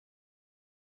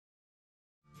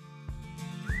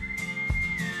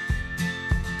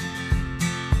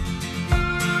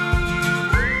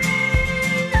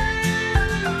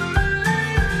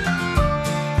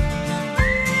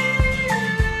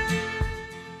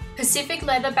Pacific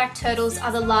leatherback turtles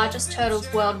are the largest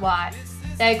turtles worldwide.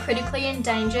 They are critically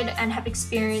endangered and have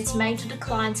experienced major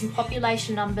declines in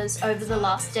population numbers over the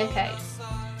last decade.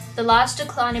 The large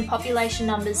decline in population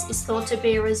numbers is thought to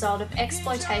be a result of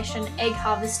exploitation, egg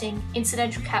harvesting,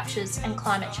 incidental captures, and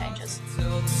climate changes.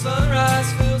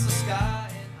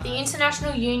 The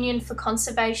International Union for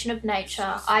Conservation of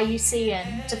Nature,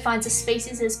 IUCN, defines a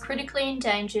species as critically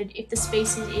endangered if the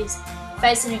species is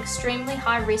facing an extremely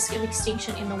high risk of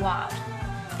extinction in the wild.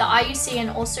 The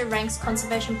IUCN also ranks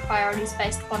conservation priorities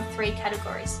based upon 3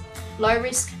 categories: low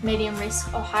risk, medium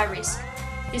risk, or high risk.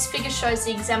 This figure shows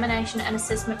the examination and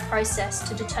assessment process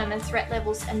to determine threat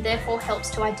levels and therefore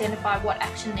helps to identify what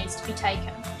action needs to be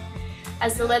taken.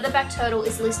 As the leatherback turtle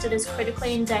is listed as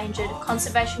critically endangered,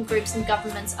 conservation groups and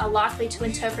governments are likely to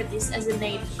interpret this as a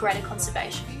need for greater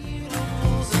conservation.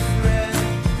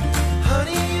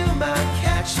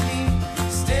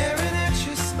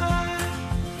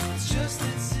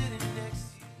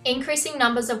 Increasing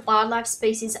numbers of wildlife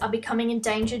species are becoming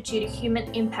endangered due to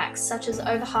human impacts such as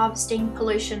overharvesting,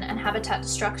 pollution, and habitat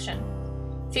destruction.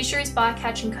 Fisheries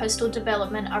bycatch and coastal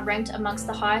development are ranked amongst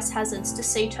the highest hazards to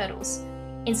sea turtles.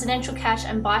 Incidental catch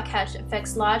and bycatch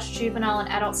affects large juvenile and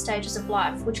adult stages of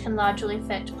life, which can largely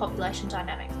affect population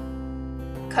dynamics.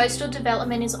 Coastal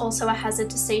development is also a hazard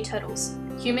to sea turtles.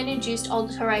 Human-induced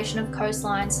alteration of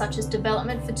coastlines, such as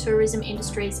development for tourism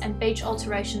industries and beach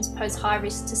alterations, pose high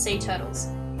risk to sea turtles.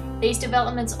 These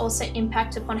developments also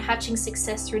impact upon hatching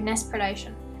success through nest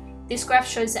predation. This graph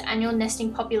shows the annual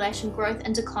nesting population growth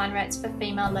and decline rates for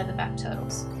female leatherback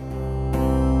turtles.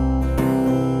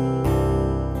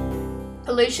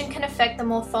 Pollution can affect the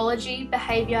morphology,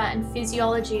 behaviour, and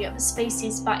physiology of a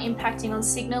species by impacting on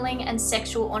signalling and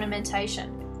sexual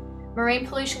ornamentation. Marine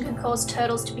pollution can cause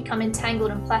turtles to become entangled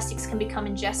and plastics can become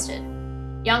ingested.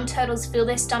 Young turtles fill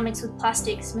their stomachs with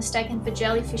plastics mistaken for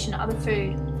jellyfish and other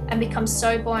food, and become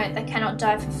so buoyant they cannot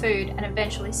dive for food and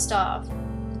eventually starve.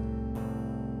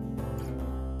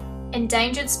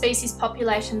 Endangered species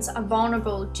populations are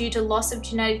vulnerable due to loss of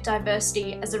genetic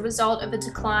diversity as a result of a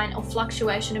decline or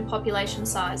fluctuation in population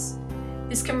size.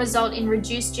 This can result in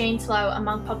reduced gene flow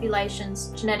among populations,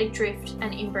 genetic drift,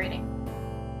 and inbreeding.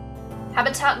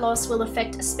 Habitat loss will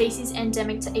affect a species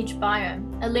endemic to each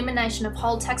biome. Elimination of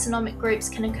whole taxonomic groups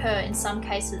can occur in some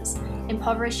cases,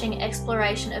 impoverishing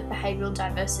exploration of behavioural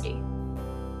diversity.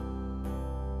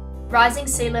 Rising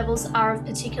sea levels are of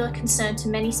particular concern to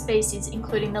many species,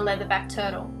 including the leatherback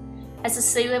turtle. As the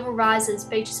sea level rises,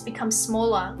 beaches become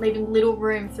smaller, leaving little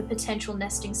room for potential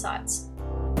nesting sites.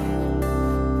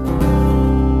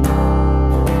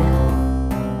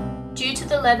 Due to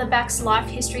the leatherback's life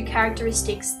history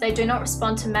characteristics, they do not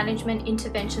respond to management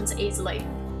interventions easily.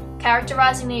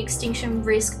 Characterising the extinction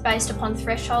risk based upon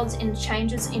thresholds in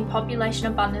changes in population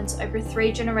abundance over a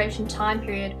 3-generation time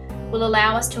period will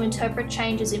allow us to interpret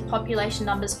changes in population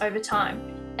numbers over time,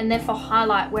 and therefore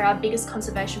highlight where our biggest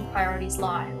conservation priorities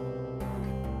lie.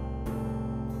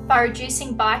 By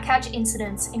reducing bycatch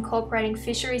incidents, incorporating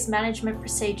fisheries management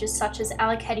procedures such as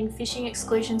allocating fishing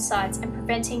exclusion sites and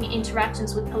preventing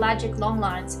interactions with pelagic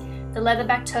longlines, the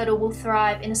leatherback turtle will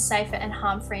thrive in a safer and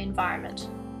harm-free environment.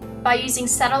 By using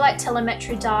satellite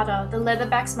telemetry data, the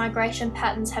leatherback's migration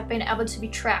patterns have been able to be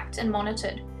tracked and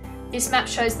monitored. This map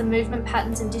shows the movement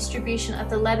patterns and distribution of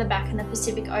the leatherback in the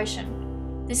Pacific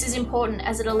Ocean. This is important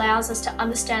as it allows us to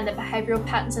understand the behavioural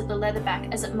patterns of the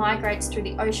leatherback as it migrates through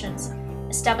the oceans,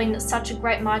 establishing that such a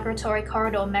great migratory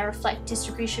corridor may reflect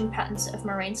distribution patterns of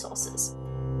marine sources.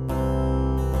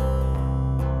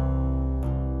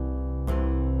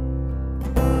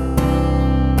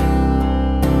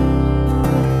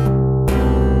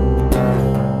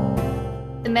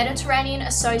 The Mediterranean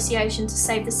Association to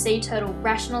Save the Sea Turtle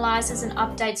rationalises and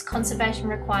updates conservation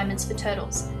requirements for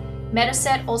turtles.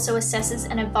 Metaset also assesses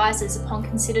and advises upon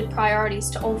considered priorities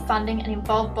to all funding and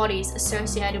involved bodies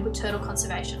associated with turtle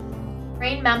conservation. The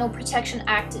Marine Mammal Protection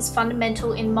Act is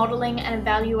fundamental in modelling and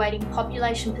evaluating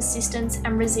population persistence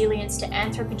and resilience to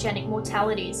anthropogenic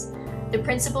mortalities. The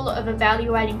principle of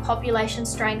evaluating population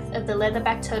strength of the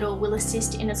leatherback turtle will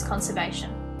assist in its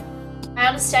conservation. By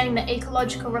understanding the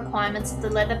ecological requirements of the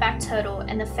leatherback turtle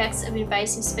and the effects of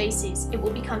invasive species, it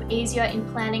will become easier in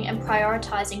planning and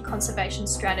prioritising conservation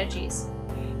strategies.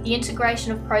 The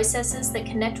integration of processes that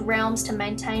connect realms to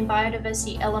maintain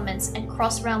biodiversity elements and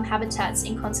cross-realm habitats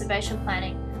in conservation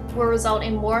planning will result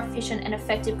in more efficient and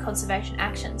effective conservation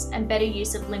actions and better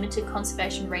use of limited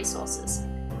conservation resources.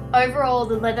 Overall,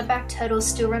 the leatherback turtle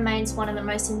still remains one of the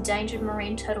most endangered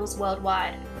marine turtles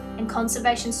worldwide, and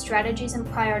conservation strategies and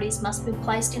priorities must be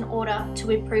placed in order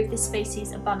to improve this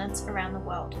species' abundance around the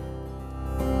world.